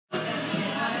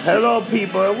Hello,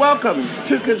 people, and welcome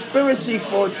to Conspiracy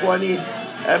 420,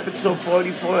 episode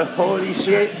 44. Holy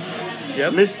shit.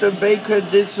 Yep. Mr. Baker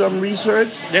did some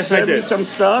research. Yes, I sent me did. some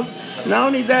stuff. Not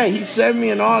only that, he sent me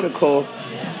an article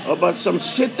about some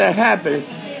shit that happened.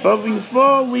 But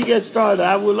before we get started,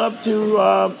 I would love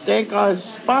to thank our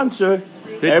sponsor,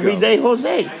 Everyday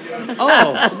Jose.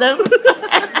 Oh.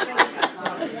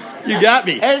 You got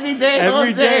me. Everyday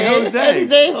Everyday Jose.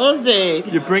 Everyday Jose.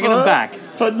 You're bringing him back.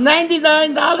 For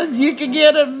 $99, you can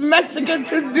get a Mexican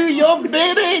to do your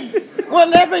bidding.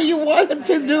 Whatever you want him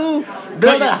to do.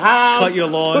 Build a house. Cut your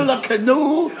lawn. Build a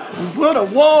canoe. Put a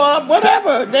wall up.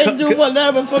 Whatever. They do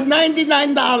whatever for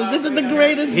 $99. This is the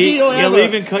greatest deal ever. He'll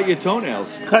even cut your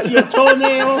toenails. Cut your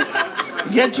toenail.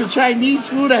 Get your Chinese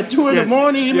food at 2 in the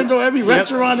morning, even though every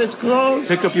restaurant is closed.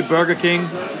 Pick up your Burger King.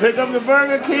 Pick up the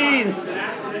Burger King.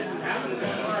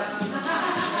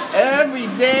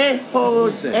 Everyday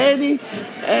Jose.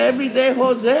 Everyday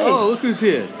Jose. Oh, look who's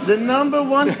here. The number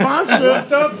one sponsor of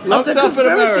the Locked up in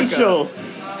Conspiracy America. Show.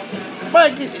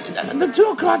 But the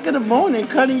 2 o'clock in the morning,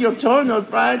 cutting your toenails,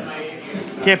 right?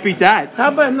 Can't beat that. How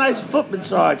about a nice foot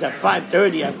massage at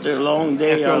 5:30 after a long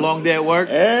day? After a long day at work.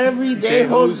 Everyday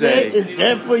Jose is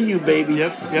there for you, baby.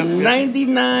 Yep.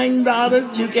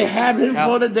 $99, you can have him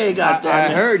for the day, goddammit. I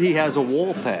heard he has a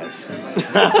wall pass.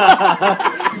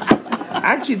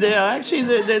 Actually, they're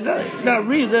not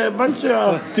really. They're a bunch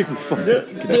of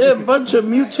they're a bunch of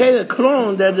mutated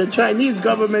clones that the Chinese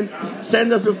government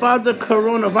sent us without the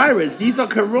coronavirus. These are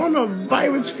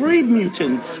coronavirus-free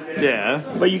mutants. Yeah.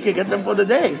 But you can get them for the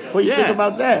day. What do you think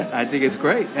about that? I think it's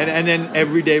great. And then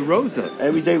Everyday Rosa.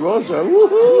 Everyday Rosa,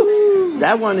 woohoo!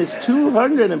 That one is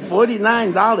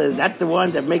 $249. That's the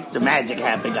one that makes the magic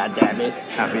happen. Goddammit!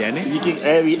 Happy ending. You can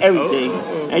everything,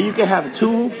 and you can have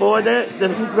 2 for that.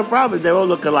 The problem is they all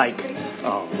look alike.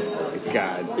 Oh my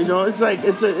God! You know, it's like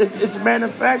it's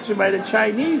manufactured by the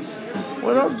Chinese.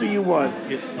 What else do you want?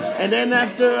 And then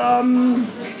after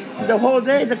the whole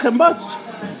day, the combust.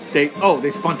 They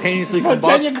spontaneously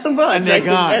combust, and they're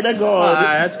gone. And they're gone.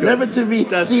 That's good. Never to be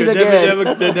seen good.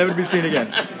 again. They'll never be seen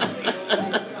again.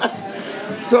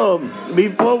 So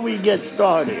before we get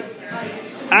started.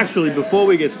 Actually, before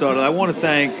we get started, I want to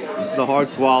thank the Hard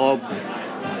Swallow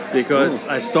because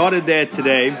I started there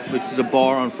today, which is a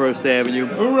bar on First Avenue,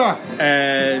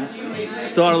 and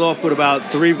started off with about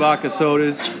 3 vodka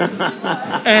sodas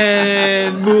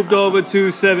and moved over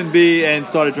to 7B and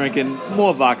started drinking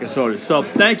more vodka sodas. So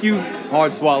thank you,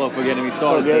 Hard Swallow, for getting me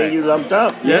started getting today. you lumped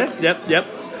up. Yep.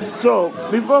 So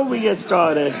before we get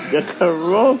started, the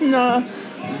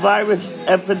coronavirus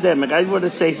epidemic, I want to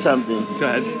say something. Go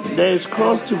ahead. There's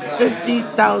close to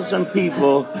 50,000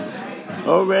 people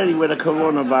already with a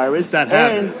coronavirus. That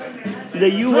happened. And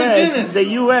the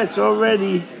U.S.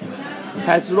 already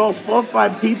has lost 4 or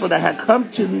 5 people that had come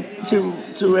to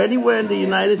anywhere in the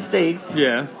United States.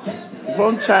 Yeah.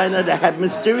 From China that had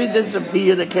mysteriously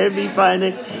disappeared, that can't be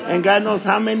finding, and God knows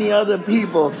how many other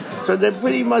people. So they're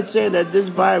pretty much saying that this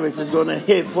virus is going to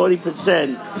hit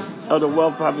 40% of the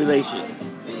world population.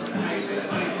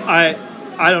 I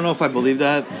don't know if I believe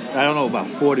that. I don't know about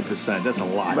 40%. That's a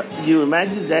lot. But you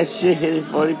imagine that shit hitting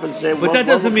 40%. But that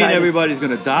doesn't mean everybody's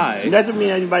going to die. It doesn't mean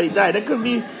anybody died. That could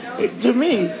be, to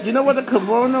me, you know what the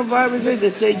coronavirus is? They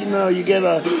say, you get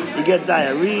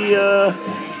diarrhea.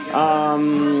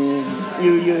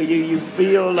 You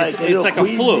feel like it's like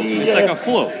queasy. a flu. It's like a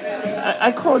flu.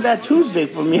 I call that Tuesday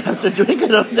for me after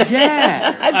drinking all day.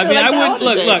 Yeah. I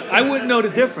wouldn't know the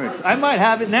difference. I might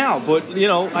have it now, but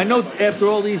I know after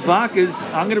all these vodkas,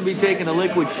 I'm going to be taking a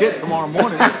liquid shit tomorrow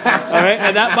morning. All right,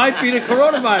 and that might be the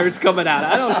coronavirus coming out.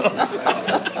 I don't know.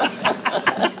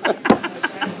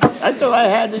 I thought I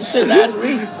had this shit last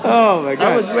week. Oh my God!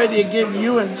 I was ready to give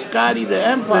you and Scotty the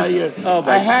empire.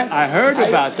 I heard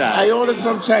about that. I ordered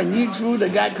some Chinese food. The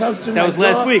guy comes to me. That was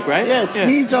last week, right? Yeah,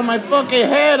 sneezed on my fucking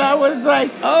head. I was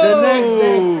like, the next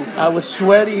day, I was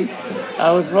sweaty.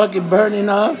 I was fucking burning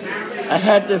up. I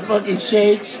had the fucking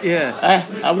shakes. Yeah.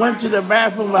 I went to the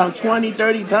bathroom about 20,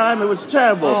 30 times. It was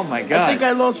terrible. Oh my God! I think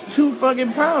I lost 2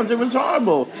 fucking pounds. It was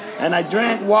horrible. And I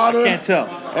drank water. I can't tell.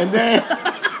 And then.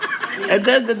 And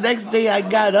then the next day I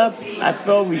got up, I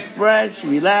felt refreshed,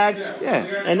 relaxed. Yeah.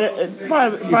 And it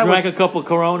probably drank a couple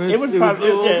Coronas. It was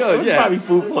probably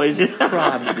food poisoning.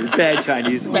 Probably bad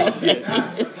Chinese food. Bad Chinese.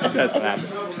 Yeah. That's what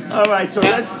happened. All right, so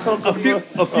let's talk a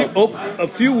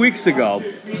few weeks ago.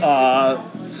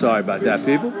 Sorry about that,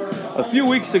 people. A few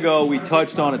weeks ago, we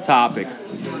touched on a topic,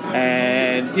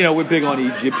 and we're big on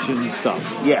Egyptian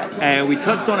stuff. Yeah. And we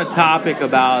touched on a topic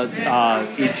about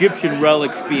Egyptian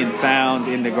relics being found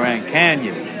in the Grand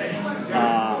Canyon.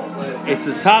 it's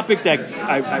a topic that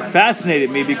I fascinated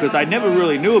me because I never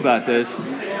really knew about this,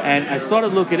 and I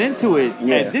started looking into it.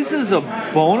 Yeah. And this is a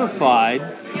bona fide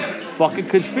fucking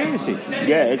conspiracy.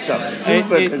 Yeah, it's a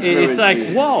super conspiracy. It's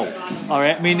like, whoa. All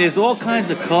right. I mean, there's all kinds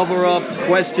of cover-ups,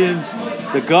 questions.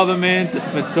 The government, the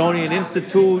Smithsonian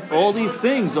Institute, all these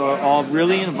things are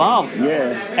really involved.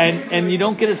 Yeah. And you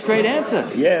don't get a straight answer.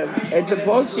 Yeah. And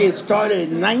supposedly it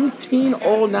started in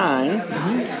 1909.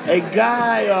 Mm-hmm. A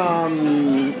guy,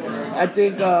 I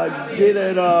think,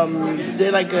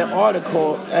 did like an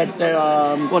article at the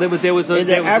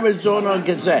Arizona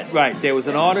Gazette. Right. There was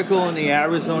an article in the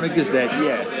Arizona Gazette.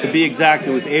 Yeah. To be exact,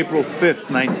 it was April 5th,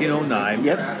 1909.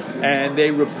 Yep. And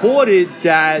they reported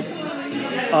that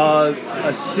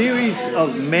a series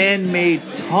of man-made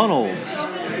tunnels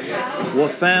were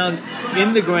found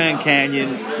in the Grand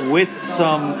Canyon with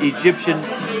some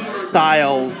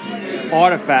Egyptian-style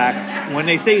artifacts. When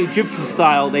they say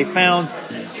Egyptian-style, they found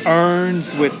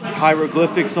urns with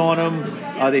hieroglyphics on them.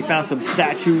 They found some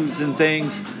statues and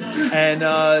things. And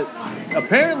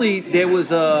apparently there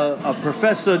was a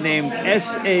professor named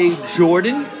S.A.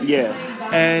 Jordan. Yeah.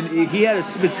 And he had a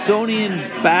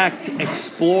Smithsonian-backed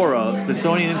explorer,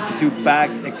 Smithsonian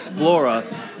Institute-backed explorer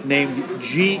named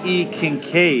G.E.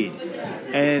 Kincaid.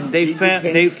 And they found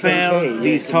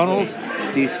these tunnels,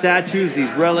 these statues, these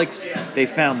relics. They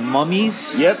found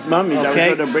mummies. Yep, mummies. Okay? I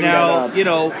was going to bring that up. You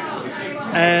know,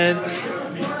 and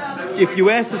if you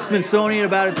ask the Smithsonian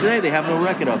about it today, they have no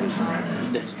record of it.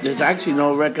 There's actually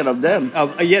no record of them.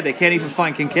 Yeah, they can't even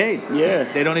find Kincaid. Yeah.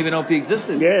 They don't even know if he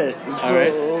existed. Yeah. All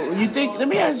right. You think, let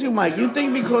me ask you, Mike, you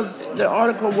think because the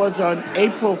article was on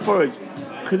April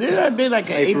 1st, could it have been like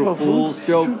an April Fool's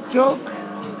joke?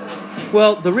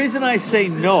 Well, the reason I say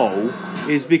no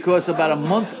is because about a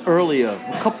month earlier,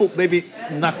 maybe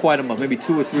not quite a month, maybe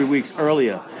 2 or 3 weeks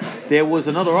earlier, there was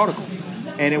another article.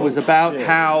 And it was about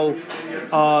how,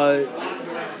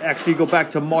 actually go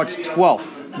back to March 12th,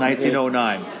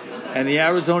 1909. And the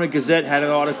Arizona Gazette had an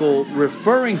article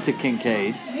referring to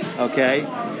Kincaid, okay,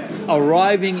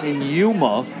 arriving in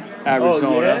Yuma,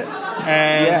 Arizona,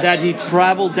 and that he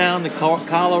traveled down the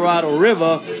Colorado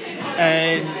River,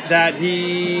 and that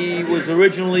he was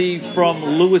originally from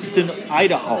Lewiston,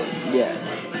 Idaho. Yeah.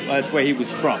 That's where he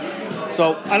was from.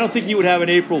 So I don't think you would have an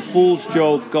April Fool's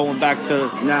joke going back to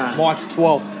March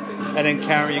 12th and then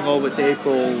carrying over to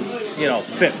April,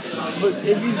 5th. But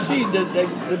if you see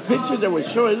the pictures that were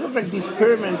showing, it looked like these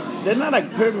pyramids. They're not like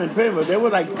pyramids. They were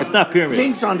like it's not pyramids.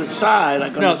 Things on the side,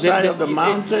 like on the side of the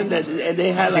mountain, and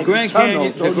they had like Grand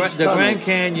tunnels. Canyon, the Grand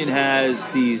Canyon has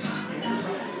these,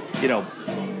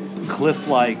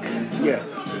 cliff-like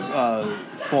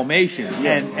formations,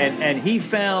 and he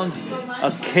found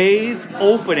a cave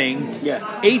opening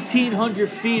 1,800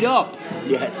 feet up.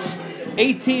 Yes.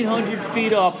 1,800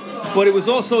 feet up, but it was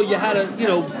also, you had to,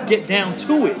 get down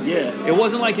to it. Yeah. It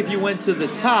wasn't like if you went to the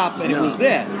top and it was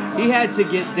there. He had to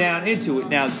get down into it.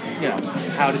 Now,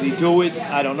 how did he do it?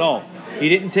 I don't know. He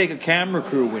didn't take a camera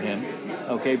crew with him.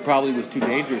 Okay, probably was too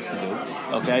dangerous to do.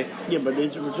 Okay. Yeah, but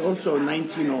it was also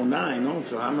 1909.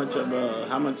 Also, how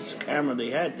much camera they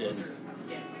had then?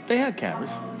 They had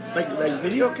cameras. Like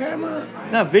video camera?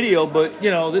 Not video, but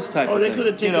this type of thing. Oh, they could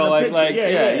have taken a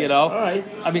picture. All right.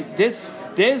 I mean, there's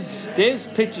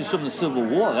pictures from the Civil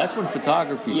War. That's when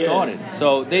photography started.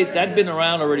 So that'd been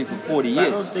around already for 40 years. I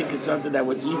don't think it's something that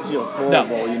was easy or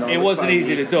affordable. No, it wasn't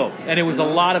easy to do, and it was a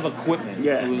lot of equipment.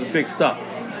 Yeah, it was big stuff.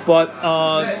 But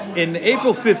in the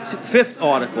April 5th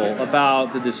article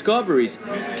about the discoveries,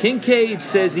 Kincaid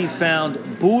says he found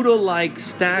Buddha-like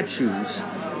statues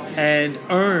and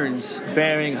urns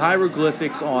bearing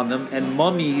hieroglyphics on them and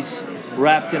mummies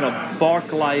wrapped in a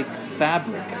bark-like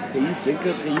fabric.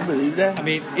 Can you believe that? I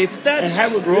mean, if that's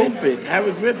hieroglyphic,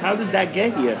 how did that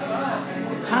get here?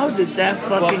 How did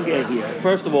that get here?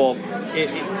 First of all,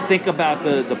 think about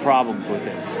the problems with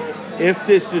this. If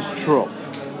this is true,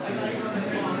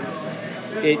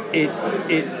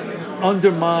 it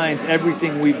undermines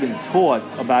everything we've been taught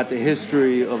about the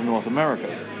history of North America.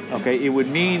 Okay, it would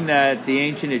mean that the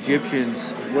ancient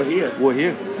Egyptians were here.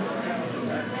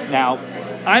 Now,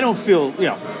 I don't feel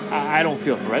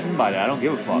threatened by that. I don't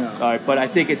give a fuck. No. All right, but I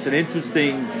think it's an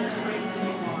interesting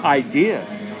idea.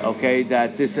 Okay,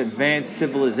 that this advanced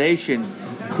civilization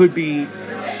could be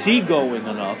seagoing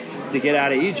enough to get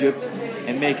out of Egypt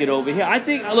and make it over here.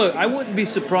 I wouldn't be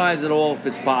surprised at all if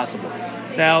it's possible.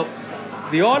 Now,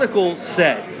 the article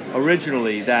said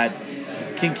originally that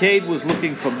Kincaid was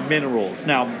looking for minerals.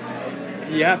 Now,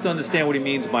 you have to understand what he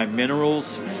means by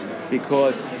minerals,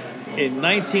 because in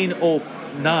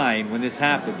 1909, when this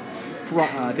happened,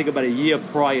 I think about a year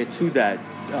prior to that,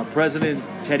 President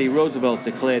Teddy Roosevelt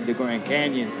declared the Grand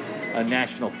Canyon a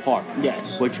national park.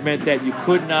 Yes. Which meant that you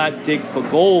could not dig for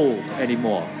gold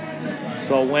anymore.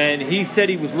 So when he said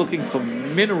he was looking for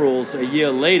minerals a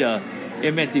year later,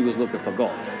 it meant he was looking for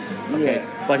gold. Okay.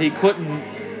 Yeah. But he couldn't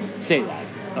say that.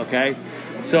 Okay.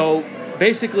 So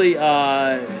basically,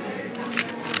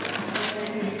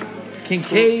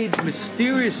 Kincaid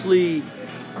mysteriously,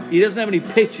 he doesn't have any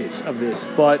pictures of this,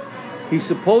 but he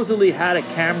supposedly had a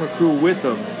camera crew with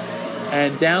him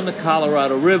and down the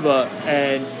Colorado River,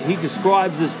 and he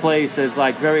describes this place as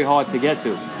like very hard to get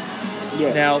to.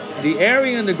 Yeah. Now, the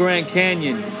area in the Grand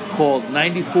Canyon called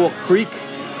 94 Creek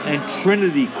and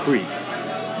Trinity Creek,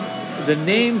 the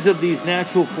names of these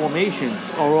natural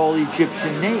formations are all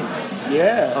Egyptian names.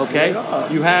 Yeah. Okay? They are.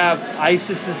 You have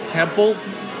Isis's temple,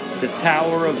 the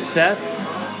Tower of Seth,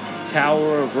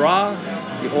 Tower of Ra,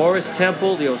 the Horus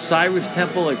Temple, the Osiris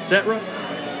Temple, etc.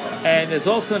 And there's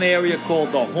also an area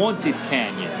called the Haunted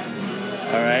Canyon.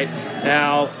 All right?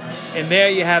 Now, in there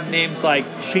you have names like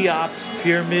Cheops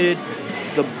Pyramid,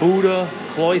 the Buddha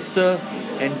Cloister,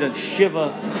 and the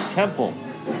Shiva Temple.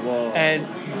 Whoa. And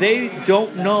they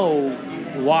don't know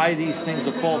why these things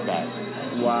are called that.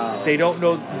 Wow. They don't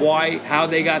know how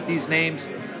they got these names.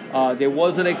 There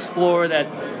was an explorer that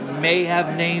may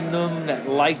have named them, that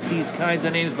liked these kinds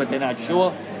of names, but they're not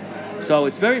sure. So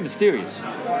it's very mysterious.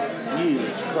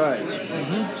 Jesus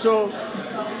Christ. So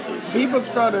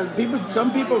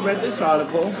some people read this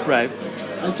article, Right.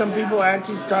 and some people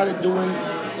actually started doing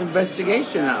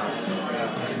investigation now.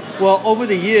 Well, over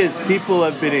the years, people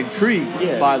have been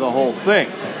intrigued by the whole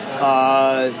thing.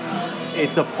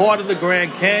 It's a part of the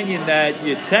Grand Canyon that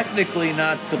you're technically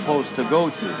not supposed to go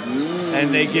to,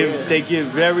 and they give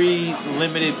very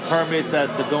limited permits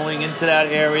as to going into that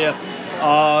area.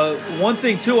 One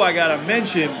thing too, I gotta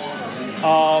mention,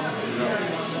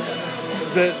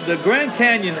 the Grand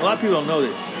Canyon. A lot of people don't know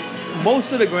this.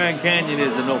 Most of the Grand Canyon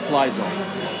is a no-fly zone.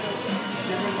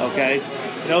 Okay,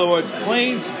 in other words,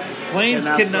 planes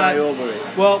cannot fly over it.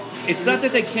 Well, it's not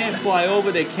that they can't fly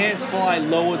over; they can't fly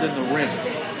lower than the rim.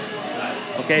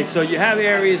 Okay, so you have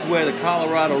areas where the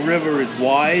Colorado River is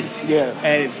wide,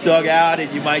 and it's dug out,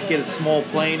 and you might get a small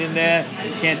plane in there.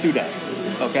 You can't do that.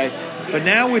 Okay, but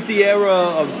now with the era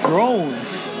of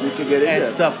drones You can get in and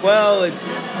there. stuff, well,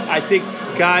 I think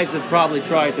guys have probably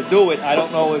tried to do it. I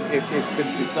don't know if it's been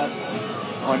successful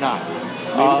or not.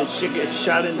 Maybe the shit gets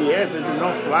shot in the air. If there's a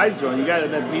no-fly zone, you gotta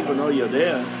let people know you're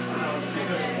there.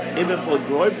 Even for a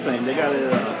droid plane, they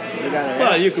gotta.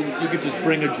 Well, you could just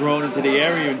bring a drone into the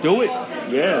area and do it.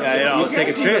 Yeah, you take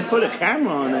a can even chance. put a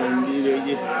camera on it,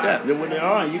 and when they're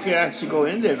on, you can actually go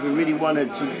in there if you really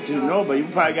wanted to know. But you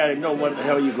probably got to know what the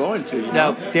hell you're going to. You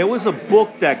Now, know? there was a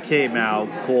book that came out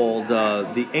called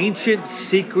 "The Ancient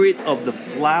Secret of the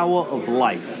Flower of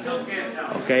Life."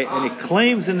 Okay, and it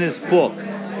claims in this book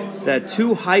that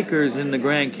two hikers in the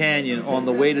Grand Canyon on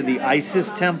the way to the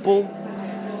Isis Temple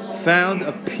found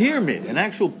a pyramid, an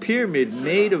actual pyramid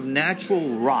made of natural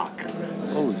rock.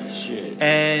 Holy shit.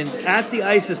 And at the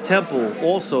Isis Temple,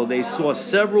 also, they saw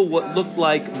several what looked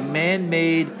like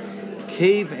man-made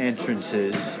cave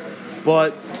entrances,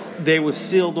 but they were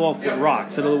sealed off with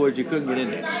rocks. In other words, you couldn't get in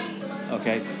there.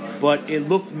 Okay? But it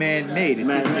looked man-made.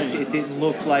 It didn't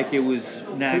look like it was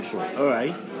natural. All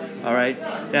right. All right?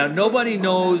 Now, nobody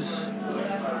knows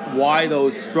why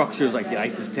those structures, like the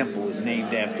Isis Temple, was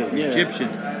named after the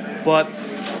Egyptians. But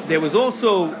there was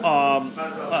also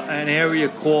an area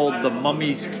called the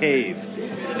Mummy's Cave.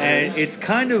 And it's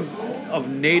kind of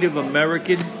Native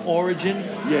American origin.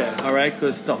 Yeah. All right?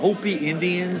 Because the Hopi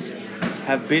Indians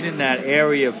have been in that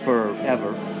area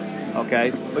forever.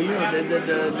 Okay? But you know,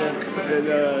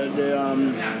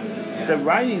 the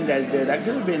writing that's there, that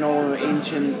could have been all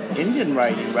ancient Indian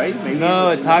writing, right? Maybe no,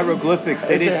 it's hieroglyphics.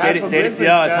 It's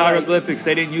hieroglyphics.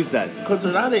 They didn't use that. Because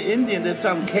a lot of Indian, there's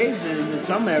some caves in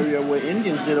some area where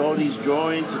Indians did all these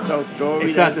drawings to tell stories.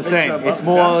 It's not the same. It's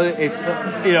more. It's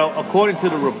according to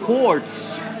the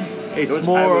reports, it's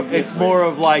more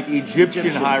of like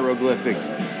Egyptian hieroglyphics.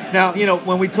 Now,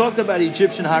 when we talked about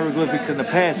Egyptian hieroglyphics in the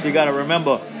past, you got to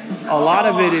remember, a lot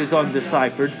of it is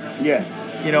undeciphered. Yeah.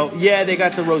 They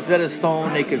got the Rosetta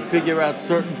Stone. They can figure out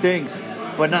certain things,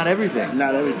 but not everything.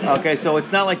 Not everything. Okay, so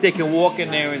it's not like they can walk in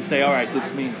there and say, all right,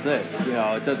 this means this.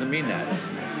 It doesn't mean that.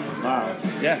 Wow.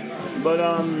 Yeah. But,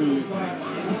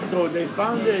 so they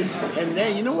found this, and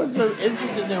then, you know what's the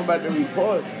interesting thing about the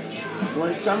report?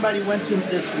 When somebody went to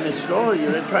this Missouri,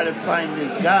 they tried to find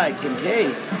this guy,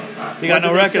 Kincaid. They got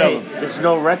no record of him. There's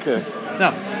no record.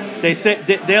 No. They say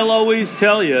they'll always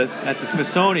tell you at the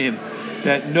Smithsonian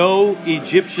that no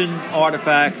Egyptian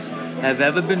artifacts have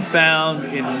ever been found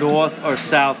in North or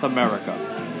South America.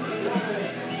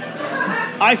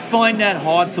 I find that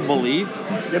hard to believe.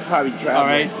 They're probably traveling. All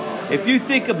right. If you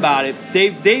think about it, they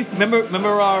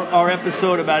remember our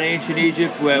episode about ancient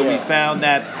Egypt where we found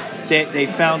that they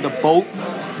found a boat,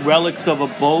 relics of a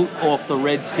boat off the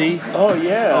Red Sea. Oh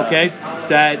yeah. Okay,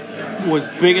 that was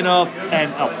big enough,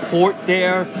 and a port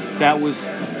there that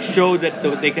showed that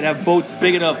they could have boats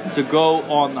big enough to go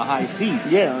on the high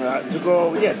seas. Yeah, to go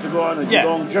on a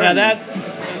long journey. Now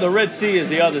the Red Sea is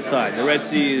the other side. The Red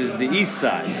Sea is the east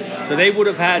side. So they would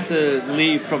have had to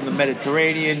leave from the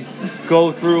Mediterranean,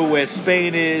 go through where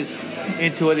Spain is,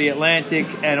 into the Atlantic,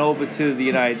 and over to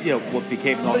the what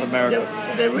became North America.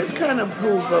 There is kind of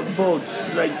proof of boats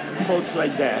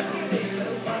like that.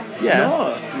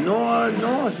 Yeah.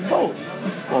 Noah's boat.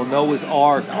 Well, Noah's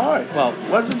Ark. Well,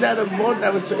 wasn't that a boat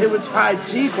that it was high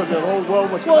sea because the whole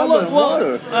world was covered in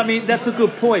water? I mean, that's a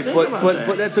good point,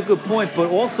 but that's a good point.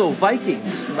 But also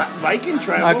Vikings. Viking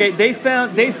travel. Okay, they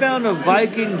found a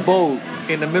Viking boat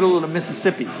in the middle of the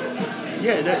Mississippi.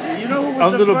 Yeah, you know who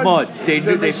was under the mud. They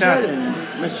found it.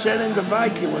 Magellan the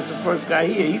Viking was the first guy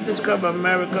here. He discovered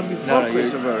America before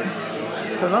Christopher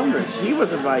Columbus. He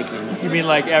was a Viking. You mean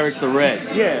like Eric the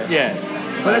Red? Yeah. Yeah.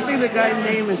 But I think the guy's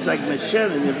name is like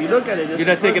Magellan. If you look at it, you're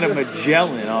not thinking of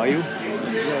Magellan, are you?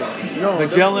 No.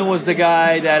 Magellan was the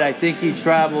guy that I think he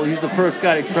traveled. He's the first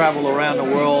guy to travel around the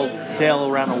world, sail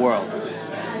around the world.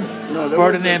 No,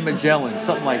 Ferdinand Magellan,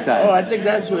 something like that. Oh, I think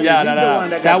that's what. Yeah, He's the one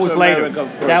that was later.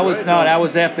 First, that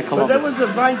was after Columbus. But that was a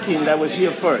Viking that was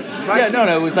here first. Vikings,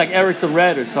 it was like Eric the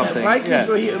Red or something. Vikings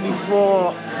were here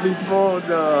before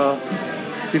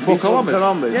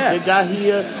Columbus. Yeah. They got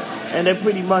here, and they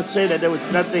pretty much say that there was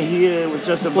nothing here. It was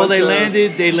just a bunch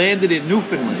They landed in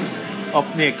Newfoundland,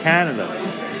 up near Canada.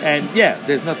 And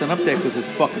there's nothing up there because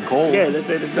it's fucking cold. Yeah, they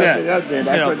say there's nothing up there.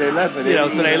 That's where they left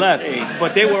it. So they left.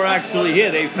 But they were actually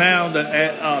here. They found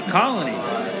a colony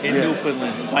in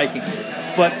Newfoundland, Vikings.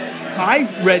 But I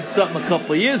read something a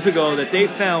couple of years ago that they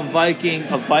found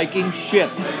a Viking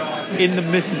ship in the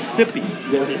Mississippi.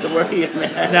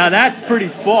 Now that's pretty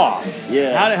far.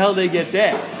 Yeah. How the hell they get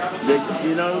there?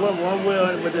 You know what? One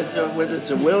will, whether it's a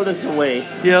will, it's a way.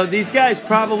 These guys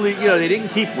probably, they didn't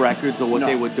keep records of what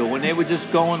they were doing. They were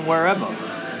just going wherever.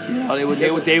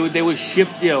 They would ship,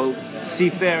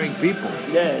 seafaring people.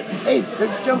 Yeah. Hey,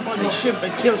 let's jump on this ship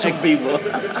and kill some people.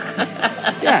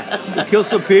 Kill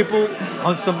some people,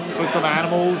 hunt for some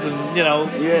animals,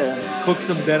 and cook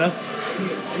some dinner.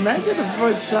 Imagine the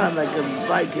first time like a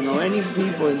Viking or any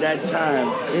people in that time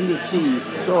in the sea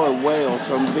saw a whale,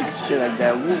 some big shit like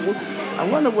that. I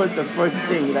wonder what the first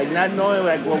thing, like not knowing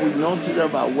like what we know to them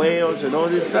about whales and all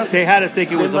this stuff. They had to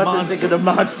think it was a monster. Think of the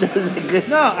monsters.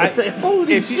 No,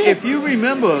 holy shit. If you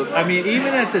remember, I mean,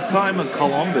 even at the time of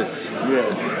Columbus,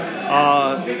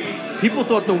 people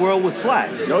thought the world was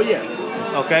flat. Oh yeah.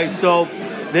 Okay, so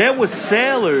there were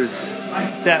sailors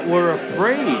that were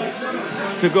afraid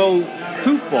to go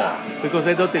too far because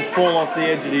they thought they'd fall off the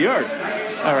edge of the earth.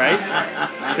 All right,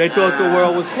 they thought the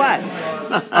world was flat,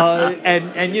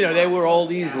 and there were all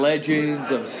these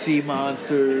legends of sea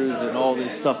monsters and all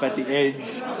this stuff at the edge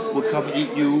would come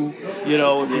eat you, if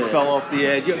you fell off the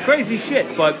edge. Crazy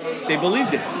shit, but they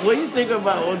believed it. What do you think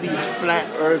about all these flat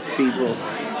Earth people?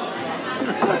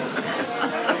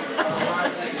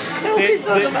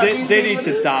 They need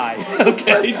to die.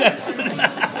 Okay.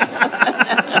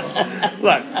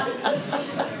 Look,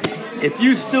 if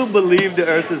you still believe the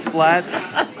Earth is flat,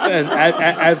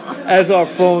 as our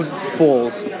phone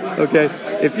falls, okay.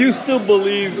 If you still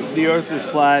believe the Earth is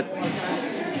flat,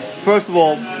 first of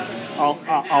all,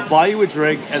 I'll buy you a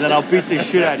drink and then I'll beat the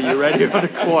shit out of you right here on the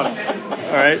corner.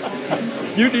 All right.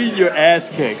 You need your ass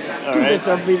kicked. All right. There's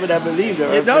some people that believe the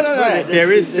Earth is No. flat.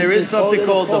 There is something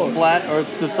called the Flat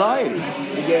Earth Society.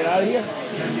 You get out of here.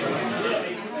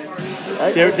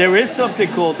 There is something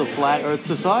called the Flat Earth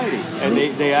Society, and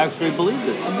they actually believe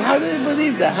this. How do they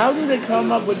believe that? How do they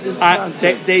come up with this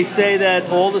concept? They say that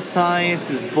all the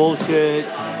science is bullshit,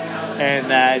 and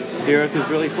that the Earth is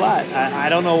really flat. I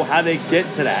don't know how they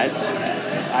get to that.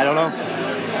 I don't know.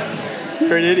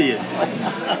 You're an idiot.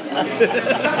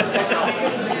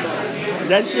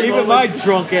 That shit Even my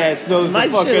drunk ass knows the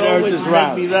fucking Earth is round. My shit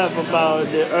always make me laugh about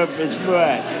the Earth is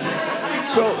flat.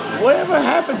 So, whatever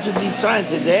happened to these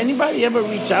scientists? Did anybody ever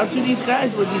reach out to these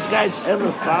guys? Were these guys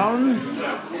ever found?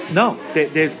 No,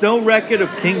 there's no record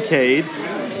of Kincaid.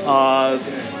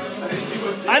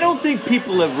 I don't think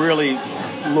people have really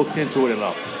looked into it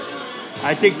enough.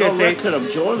 I think no record of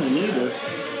Jordan either.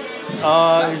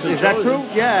 Is that true?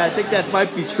 Yeah, I think that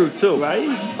might be true too. Right?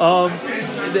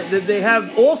 They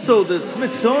have also, the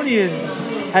Smithsonian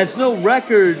has no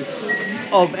record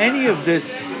of any of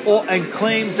this and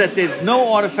claims that there's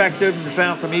no artifacts that have been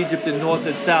found from Egypt in North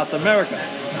and South America.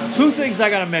 Two things I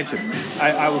got to mention.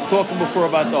 I was talking before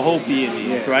about the Hopi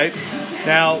Indians, right?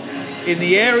 Now, in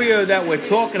the area that we're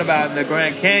talking about in the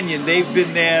Grand Canyon, they've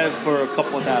been there for a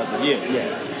couple of thousand years.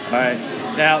 Yeah. All right.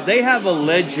 Now, they have a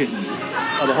legend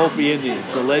of the Hopi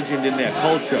Indians, a legend in their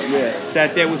culture,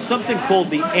 that there was something called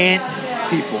the ant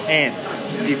people.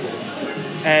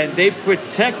 And they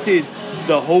protected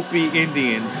the Hopi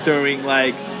Indians during,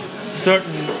 like,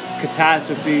 certain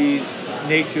catastrophes,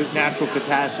 natural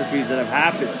catastrophes that have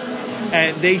happened.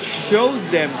 And they showed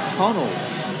them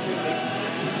tunnels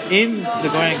in the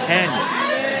Grand Canyon,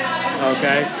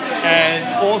 okay?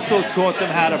 And also taught them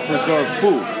how to preserve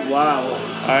food. Wow.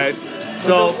 All right?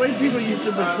 So the way people used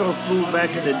to preserve food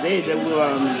back in the day, they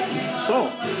were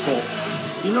salt.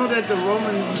 You know that the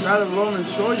Roman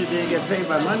soldiers didn't get paid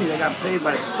by money; they got paid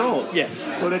by salt. Yeah.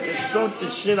 So they could salt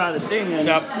the shit out of thing, and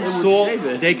now, it would salt, save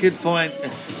it. they could find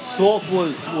salt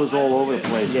was all over the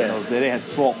place in those days. They had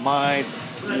salt mines.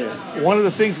 Yeah. One of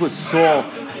the things with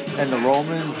salt and the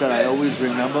Romans that I always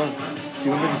remember. Do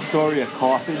you remember the story of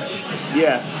Carthage?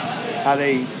 Yeah. How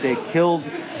they killed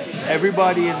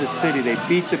everybody in the city. They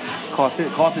beat the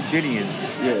Carthaginians.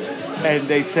 Yeah. And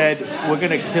they said, we're going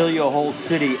to kill your whole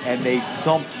city. And they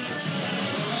dumped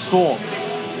salt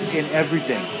in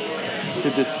everything to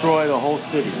destroy the whole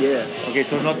city. Yeah. Okay,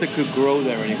 so nothing could grow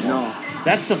there anymore. No.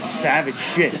 That's some savage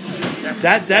shit.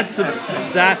 That's some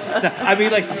I mean,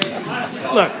 like,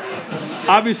 look,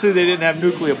 obviously they didn't have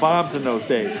nuclear bombs in those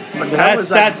days. But so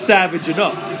that's savage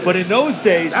enough. But in those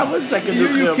days, that was like a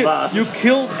nuclear bomb. You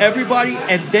killed everybody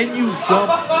and then you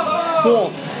dumped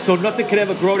salt so nothing could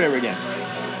ever grow there again.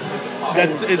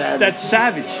 That's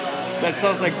savage. That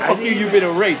sounds like, fuck you, you've been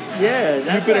erased. Yeah,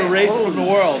 you've been erased from the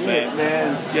world, shit,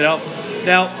 man. You know?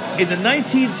 Now, in the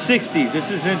 1960s, this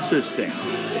is interesting.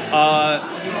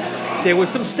 There were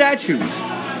some statues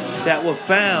that were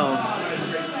found.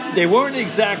 They weren't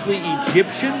exactly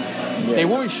Egyptian. Yeah. They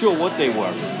weren't sure what they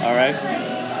were, all right?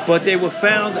 But they were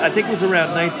found, I think it was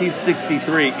around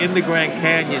 1963, in the Grand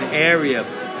Canyon area.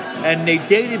 And they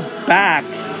dated back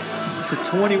to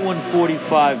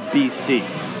 2145 BC.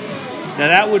 Now,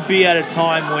 that would be at a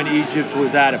time when Egypt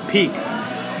was at a peak.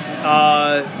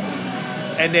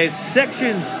 And there's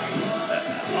sections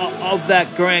of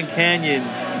that Grand Canyon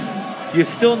you're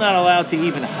still not allowed to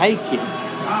even hike it.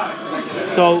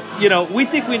 So, you know, we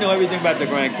think we know everything about the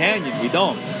Grand Canyon. We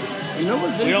don't. You know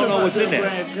what's we don't know what's in there.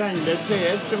 Grand Canyon? They say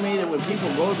estimated when people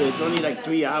go there, it's only like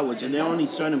 3 hours, and there are only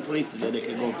certain places that they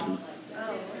can go to.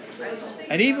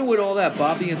 And even with all that,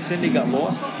 Bobby and Cindy got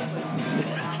lost.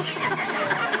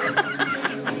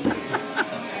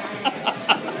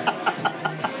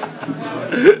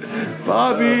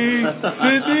 Bobby,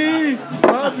 Cindy,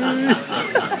 Bobby.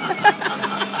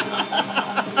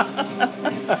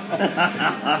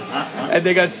 And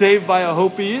they got saved by a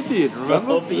Hopi Indian,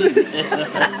 remember?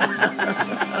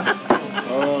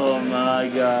 Oh my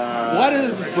God. Why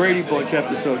does this Brady Bunch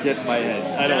episode get in my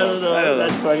head? I don't know.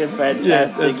 That's fucking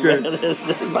fantastic. Yeah, that's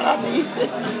great. Bobby.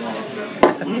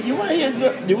 You want to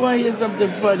hear something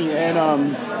funny?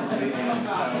 And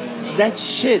that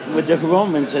shit with the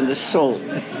Romans and the salt.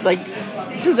 Like,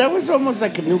 dude, that was almost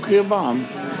like a nuclear bomb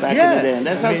back in the day. And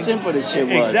that's how simple this shit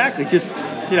was. Exactly. Just,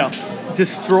 you know,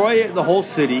 destroy the whole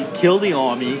city, kill the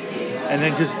army, and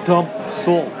then just dump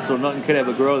salt so nothing could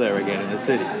ever grow there again in the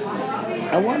city.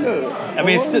 I wonder. I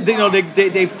mean, it's, you know,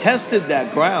 they've tested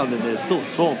that ground and there's still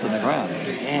salt in the ground.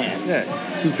 Damn. Yeah,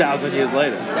 2,000 years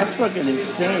later. That's fucking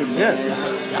insane, man.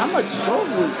 Yeah. How much salt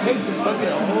would it take to fucking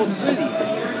a whole city?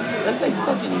 That's like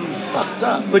fucking fucked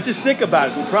up. But just think about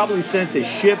it. We probably sent a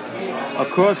ship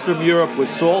across from Europe with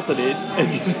salt in it and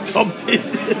just dumped it.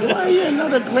 Well, yeah,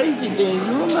 another crazy thing.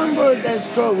 You remember that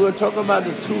story? We were talking about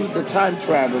the time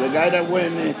travel, the guy that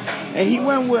went in, and he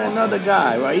went with another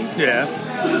guy, right? Yeah.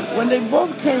 When they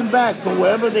both came back from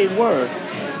wherever they were,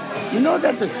 you know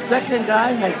that the second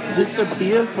guy has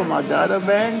disappeared from our data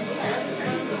bank?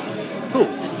 Who?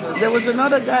 There was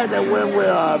another guy that went with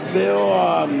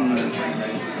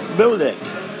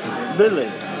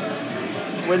Billick.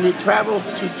 When he traveled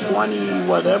to 20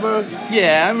 whatever.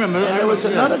 Yeah, I remember. And there was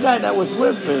another guy that was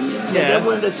with him. Yeah. They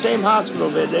were in the same hospital.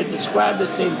 They described the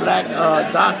same black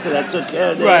doctor that took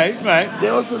care of them. Right. They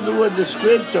also do a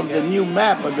description of the new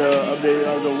map of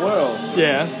the world.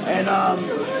 Yeah. And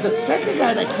the second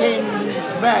guy that came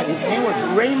back, his name was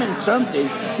Raymond something.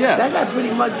 Yeah. That guy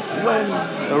pretty much went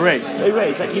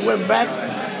erased. Like he went back.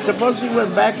 Supposedly he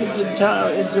went back into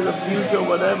the future or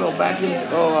whatever,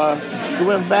 he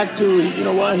went back to, you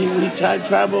know what, he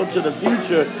traveled to the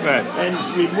future and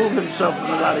removed himself from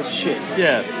a lot of shit.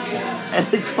 Yeah.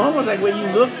 And it's almost like when you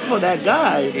look for that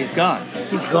guy, He's gone.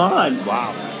 he's gone.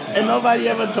 Wow. And nobody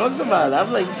ever talks about it.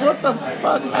 I'm like, what the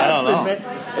fuck know. happened,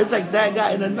 man? It's like that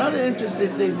guy. And another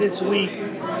interesting thing this week,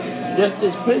 just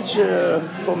this picture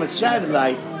from a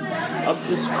satellite of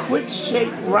this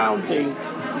quick-shaped round thing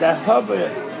that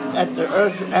hovered at the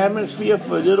Earth's atmosphere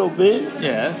for a little bit.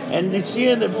 Yeah. And you see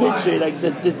in the picture, like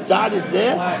this dot is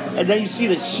there, and then you see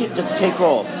the shit just take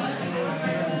off.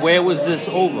 Where was this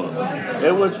over?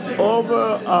 It was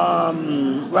over,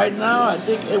 right now, I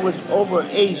think it was over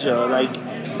Asia, like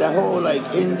that whole, like,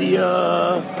 India,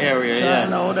 Area,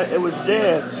 China, all that, it was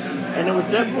there. And it was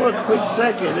there for a quick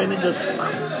second, and it just,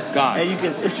 Gone. and you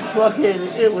can,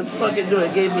 it was fucking doing,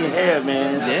 it gave me hair,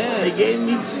 man. Yeah. It gave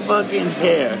me fucking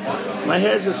hair. My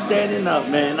hairs were standing up,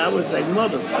 man. I was like,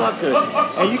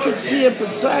 motherfucker. And you can see it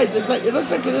precise. It's like, it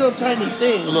looks like a little tiny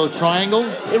thing. A little triangle?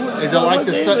 Is it like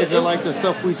the stuff? Is it like the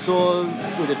stuff we saw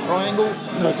with the triangle?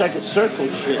 No, it's like a circle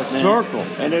shit, A man. circle.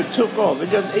 And it took off. It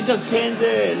just came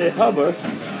there and it hovered.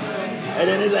 And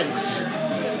then it like,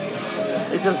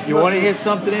 it just. You want to hear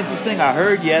something interesting? I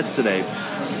heard yesterday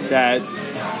that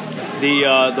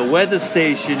the weather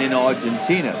station in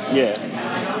Argentina Yeah.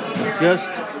 just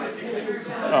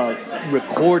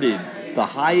recorded the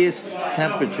highest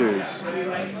temperatures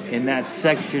in that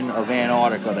section of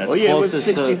Antarctica. That's Oh yeah, it was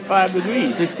closest 65 to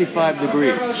degrees. 65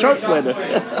 degrees. Sharp weather.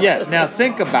 Yeah, now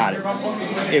think about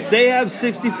it. If they have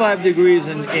 65 degrees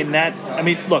in that, I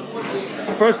mean, look.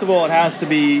 First of all, it has to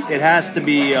be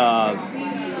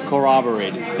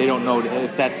corroborated. They don't know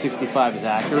if that 65 is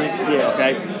accurate. Yeah.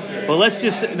 Okay. But let's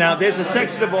just now. There's a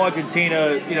section of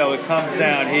Argentina. You know, it comes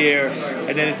down here, and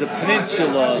then there's a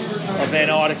peninsula of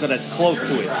Antarctica that's close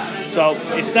to it. So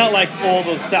it's not like all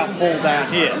the South Pole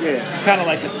down here. Yeah. It's kind of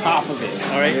like the top of it.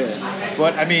 All right. Yeah.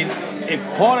 But I mean, if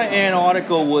part of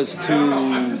Antarctica was to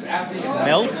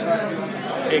melt,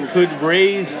 it could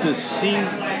raise the sea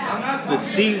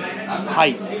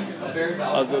height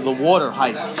of the water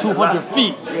height 200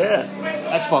 feet. Yeah.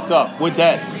 That's fucked up. We're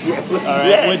dead. Yeah. All right,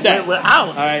 Yeah, we're dead. we're out.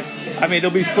 All right. I mean,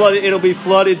 it'll be flooded. It'll be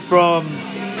flooded from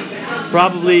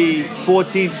probably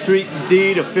 14th Street and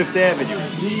D to Fifth Avenue.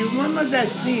 Do you remember that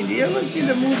scene? Do you ever see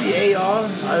the movie AR,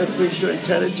 Artificial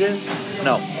Intelligence?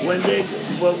 No. When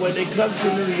they come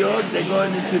to New York, they're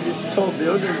going into this tall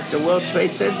building. It's the World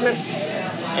Trade Center.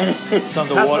 And It's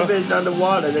underwater? half of it is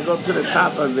underwater. They go to the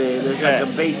top of it. There's Yeah. like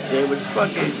a base there.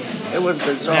 It was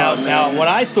bizarre, man. Now, what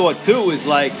I thought too is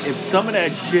like, if some of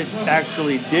that shit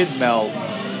actually did melt,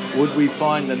 would we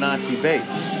find the Nazi base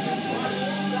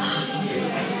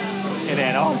in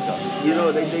Antarctica? You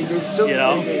know, they still. You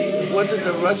know? What did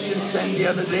the Russians send the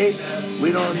other day?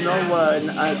 We don't know what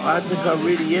Antarctica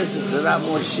really is. There's a lot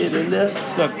more shit in there.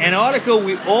 Look, Antarctica.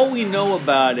 All we know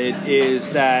about it is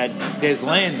that there's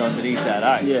land underneath that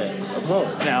ice. Yeah, of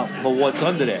course. Now, but what's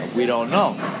under there? We don't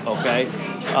know. Okay.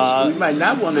 We might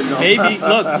not want to know. Maybe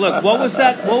look. What was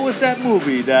that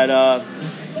movie that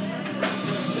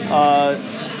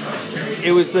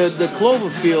it was the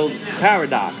Cloverfield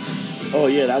paradox, Oh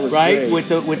yeah, that was right?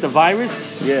 great. With the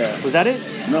virus. Yeah. Was that it?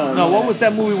 No. What was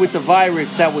that movie with the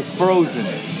virus that was frozen?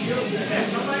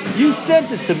 You sent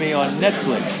it to me on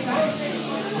Netflix.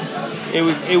 It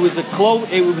was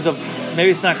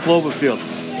maybe it's not Cloverfield.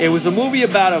 It was a movie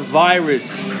about a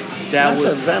virus that That's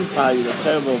was. a vampire, the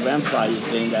terrible vampire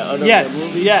thing. That other Yes,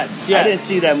 movie. yes. I didn't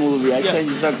see that movie. I Yeah. sent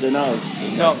you something else.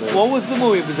 No, what was the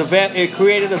movie? It was it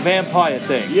created a vampire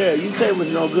thing. Yeah, you said it was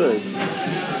no good.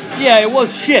 Yeah, it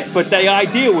was shit, but the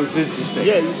idea was interesting.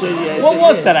 Yeah, you said yeah. What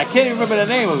was that? I can't even remember the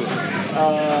name of it.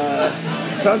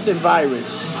 Something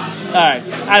virus. All right,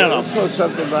 I don't know. Let's go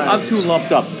something virus. I'm too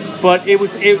lumped up. But it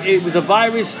was a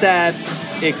virus that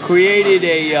it created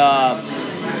a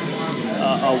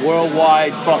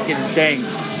worldwide fucking thing.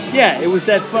 Yeah, it was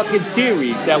that fucking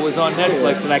series that was on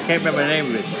Netflix, and I can't remember the name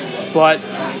of it. But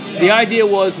the idea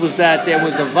was that there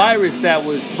was a virus that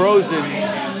was frozen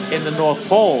in the North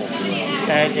Pole,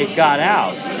 and it got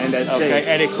out. And that's okay, it.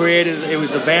 and it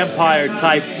was a vampire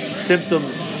type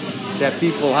symptoms that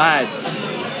people had.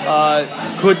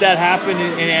 Could that happen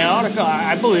in Antarctica?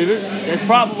 I believe it. There's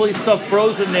probably stuff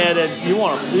frozen there that you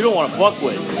don't want to fuck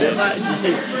with. They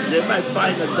might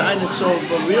find a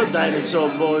real dinosaur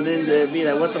bone in there. Be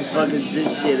like, what the fuck is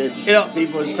this shit? And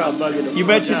people start bugging the You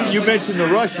fuck out. mentioned the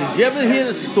Russians. You ever hear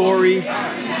the story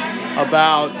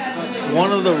about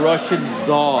one of the Russian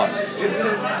czars in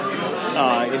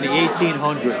the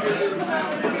 1800s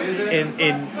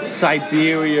in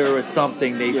Siberia or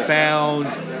something? They found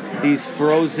these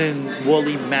frozen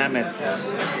woolly mammoths,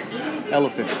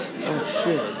 elephants. Oh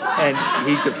shit! And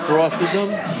he defrosted them,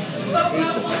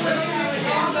 ate them.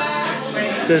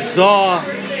 The Tsar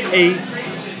ate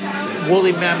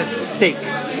woolly mammoth steak.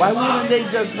 Why wouldn't they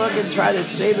just fucking try to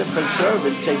save and preserve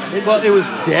and take pictures? Well, it was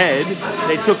dead.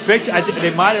 They took pictures.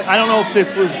 They might. I don't know if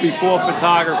this was before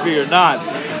photography or not,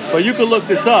 but you can look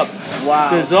this up.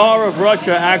 Wow. The Tsar of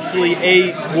Russia actually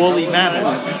ate woolly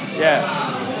mammoths. Yeah.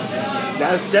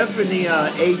 That's definitely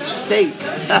aged steak.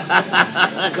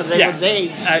 Because it was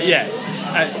aged.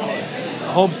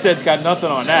 Homestead's got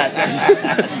nothing on that.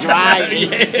 Dry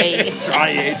aged steak. Dry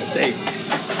aged steak.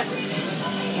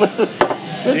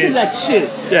 Look at that shit.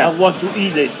 Yeah. I want to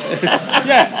eat it.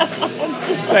 Yeah.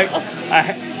 Like,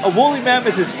 a woolly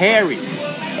mammoth is hairy.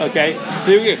 Okay?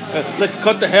 So let's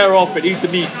cut the hair off and eat the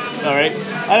meat. All right?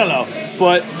 I don't know.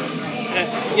 But,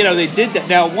 they did that.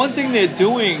 Now, one thing they're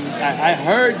doing, I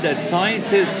heard that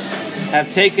scientists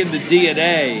have taken the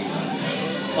DNA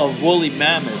of woolly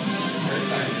mammoths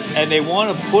and they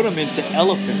want to put them into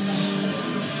elephants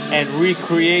and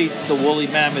recreate the woolly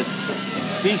mammoth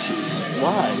species.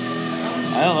 Why?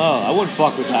 I don't know. I wouldn't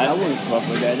fuck with that. I wouldn't fuck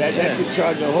with that. That could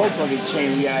charge a whole fucking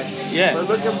chain reaction. Yeah. But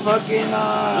look at fucking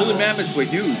woolly mammoths were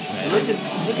huge, man. Look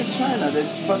at China. They're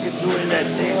fucking doing that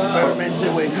thing,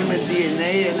 experimenting with human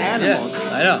DNA and animals.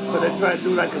 Yeah, I know. But they try to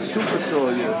do like a super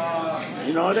soldier.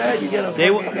 You know that? You get a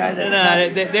fucking guy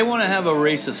that's they want to have a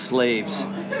race of slaves.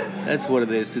 That's what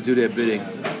it is, to do their bidding.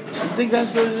 You think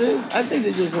that's what it is? I think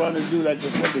they just want to do like a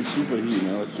fucking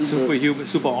superhuman.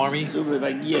 Super army? Super,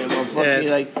 like, fucking,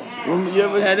 like... When you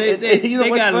ever, they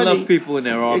got enough people in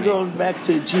their army. It goes back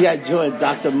to G.I. Joe and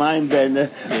Dr. Mindbender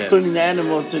putting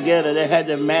animals together. They had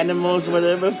the Manimals,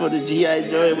 whatever, for the G.I.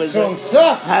 Joe. It was song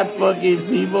sucks. Half fucking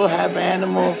people, half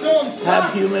animals,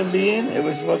 half human being. It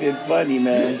was fucking funny,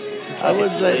 man. I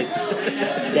was like,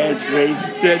 that's great.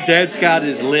 Dad Scott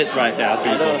is lit right now,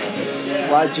 people.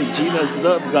 Watching Gina's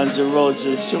Love, Guns N'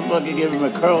 Roses. She'll fucking give him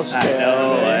a curl stare.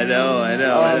 I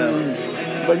know.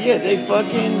 But yeah, they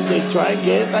try and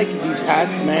get like these half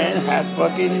man, half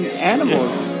fucking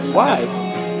animals. Why?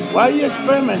 Why are you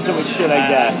experimenting with shit like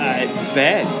that? It's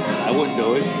bad. I wouldn't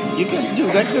do it. You can do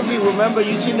that. Could be. Remember,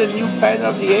 you seen the new Planet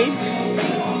of the Apes?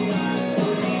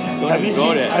 Have you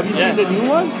seen the new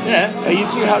one? Yeah. And you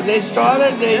see how they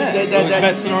started? They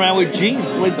messing around with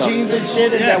genes. Genes and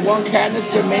shit, and that one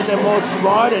canister made them more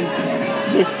smart, and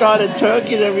they started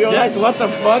turkeys and realized what the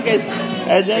fuck,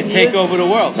 and then take over the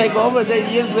world. Take over.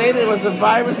 Then years later, it was a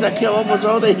virus that killed almost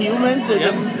all the humans,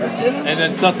 and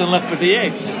then something left for the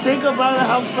apes. Think about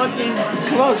how fucking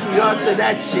close we are to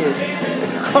that shit.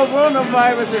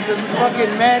 Coronavirus is a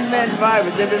fucking man-made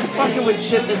virus. They've been fucking with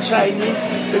shit the Chinese.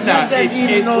 It's not that easy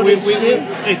to know this shit.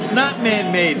 It's not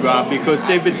man-made, Rob, because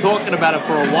they've been talking about it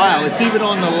for a while. It's even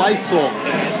on the Lysol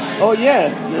can. Oh yeah,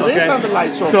 it's on the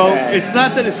Lysol can. So it's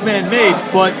not that it's man-made,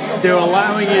 but they're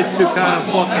allowing it to kind of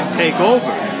fucking take over.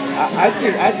 I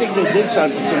think they did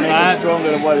something to make it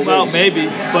stronger than what it is. Well, maybe,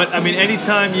 but I mean,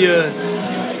 anytime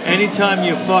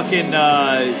you fucking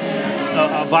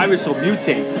a virus will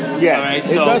mutate. Yeah, all right?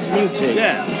 It does mutate.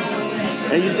 Yeah.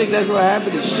 And you think that's what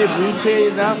happened? The shit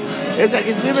mutated now? It's like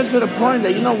it's even to the point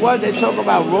that, you know what, they talk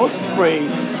about roach spray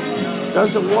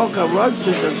doesn't work on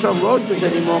roaches and some roaches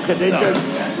anymore because they just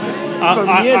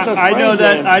from years of I know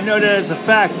that as a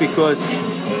fact because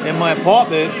in my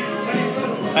apartment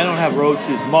I don't have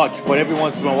roaches much, but every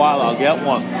once in a while I'll get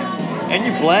one. And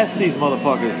you blast these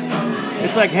motherfuckers.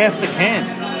 It's like half the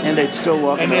can. And they're still walking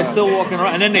around. And they're still walking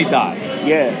around. And then they die.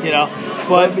 Yeah. You know?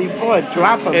 But before a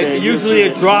drop of it. Usually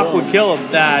a drop would kill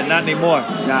them. Nah, not anymore.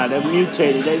 Nah, they're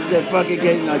mutated. They're fucking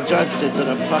getting adjusted to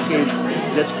the fucking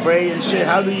the spray and shit.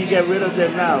 How do you get rid of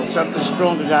them now? Something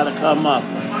stronger gotta come up.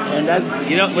 And that's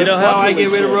you know how I get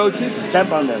rid of roaches?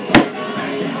 Step on them.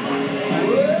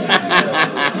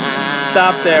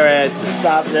 Stop their ass.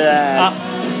 Stop their ass.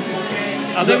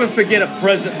 I'll never forget a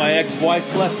present my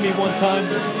ex-wife left me one time.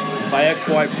 My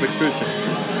ex-wife, Patricia.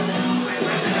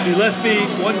 She left me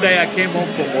one day. I came home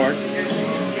from work,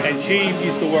 and she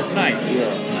used to work nights.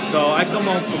 Yeah. So I come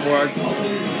home from work,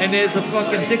 and there's a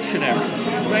fucking dictionary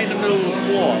right in the middle of the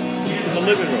floor in the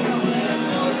living room.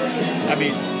 I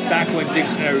mean, back when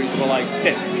dictionaries were like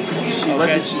this. What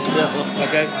did she do?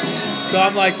 Okay. So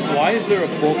I'm like, why is there a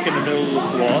book in the middle of the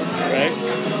floor? Right.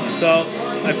 So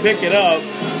I pick it up,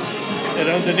 and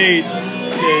underneath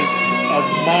is a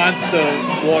monster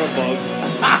water bug.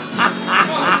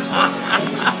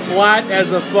 Flat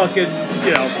as a fucking,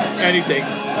 anything,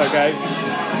 okay?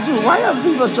 Dude, why are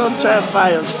people so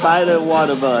terrified of spider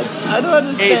water bugs? I don't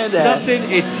understand that.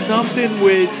 It's something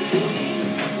with,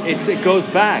 it goes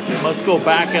back. It must go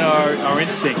back in our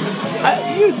instincts.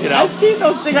 I've seen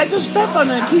those things. I just step on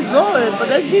them and keep going. But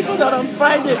then people that don't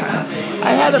find it.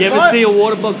 I had a You ever see a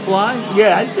water bug fly?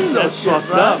 Yeah, I seen those shit, fucked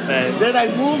right? up, man. Then I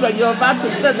move like you're about to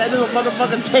step, that little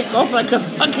motherfucker take off like a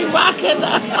fucking rocket.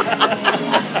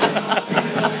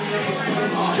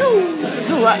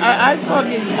 Dude,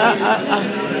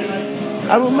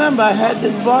 I remember I had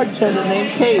this bartender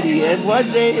named Katie, and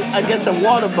one day I guess a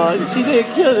water bug. She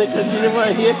didn't kill it because she didn't want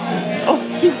to hit. Oh,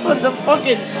 she put a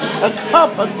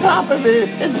cup on top of it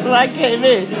until I came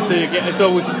in. So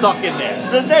it was stuck in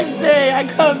there. The next day I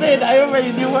come in, I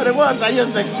already knew what it was. I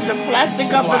used the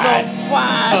plastic cup and go,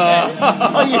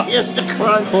 oh, you hear the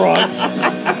crunch.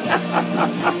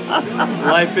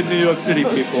 Life in New York City,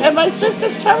 people. And my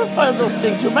sister's terrified of those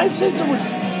things too. My sister would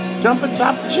jump on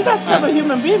top. She's not scared of a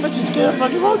human being, but she's scared of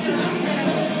fucking roaches.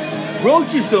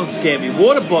 Roaches don't scare me.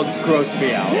 Water bugs gross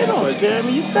me out. They don't scare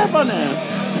me. You step on them.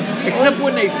 Except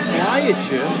when they fly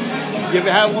at you. You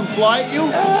ever had one fly at you?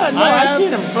 No, I've seen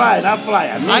them fly, not fly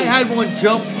at me. I had one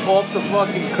jump off the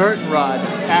fucking curtain rod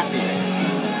at me.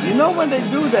 You know when they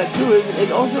do that too,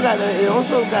 it also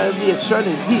gotta be a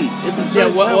certain heat. It's a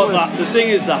certain the thing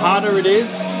is, the hotter it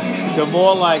is, the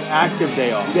more like active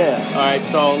they are. Yeah. All right.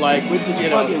 So like, which is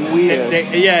fucking weird.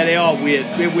 They are weird.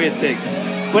 They're weird things.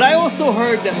 But I also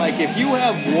heard that like if you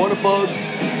have water bugs,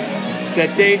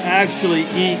 that they actually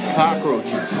eat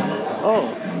cockroaches. Oh.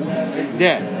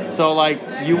 Yeah. So like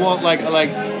you won't like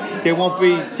they won't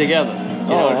be together. You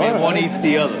know what I mean? One eats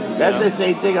the other. That's the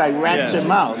same thing like rats and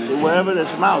mouse. Wherever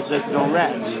there's mouse, there's no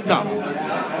rats. No.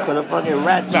 Because a fucking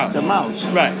rat eats a mouse.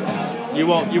 Right. You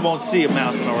won't see a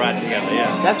mouse and a rat together.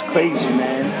 Yeah. That's crazy,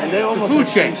 man. And they almost food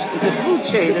chain. It's a food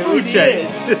chain. It food really chain.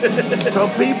 is. So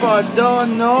people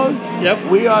don't know. Yep.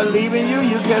 We are leaving you.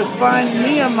 You can find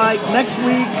me and Mike next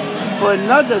week for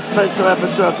another special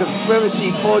episode of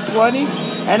Conspiracy 420.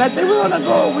 And I think we're gonna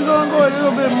go a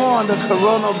little bit more on the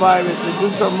coronavirus and do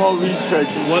some more research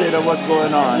and shit of what's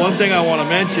going on. One thing I want to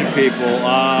mention, people,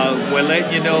 we're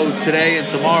letting you know today and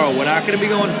tomorrow we're not going to be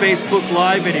going Facebook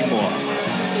Live anymore.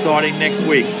 Starting next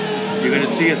week, you're going to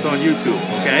see us on YouTube.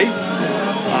 Okay?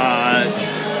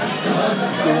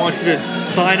 We want you to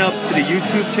sign up to the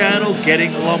YouTube channel,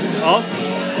 Getting Lumped Up.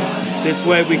 This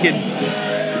way we can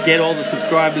get all the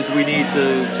subscribers we need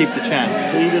to keep the channel.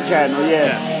 Keep the channel,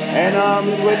 yeah.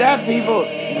 And with that, people,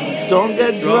 don't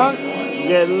get drunk,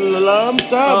 get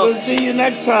lumped up. We'll see you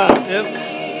next time. Yep.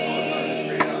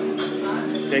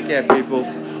 Take care, people.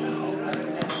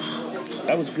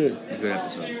 That was good. Good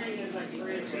episode.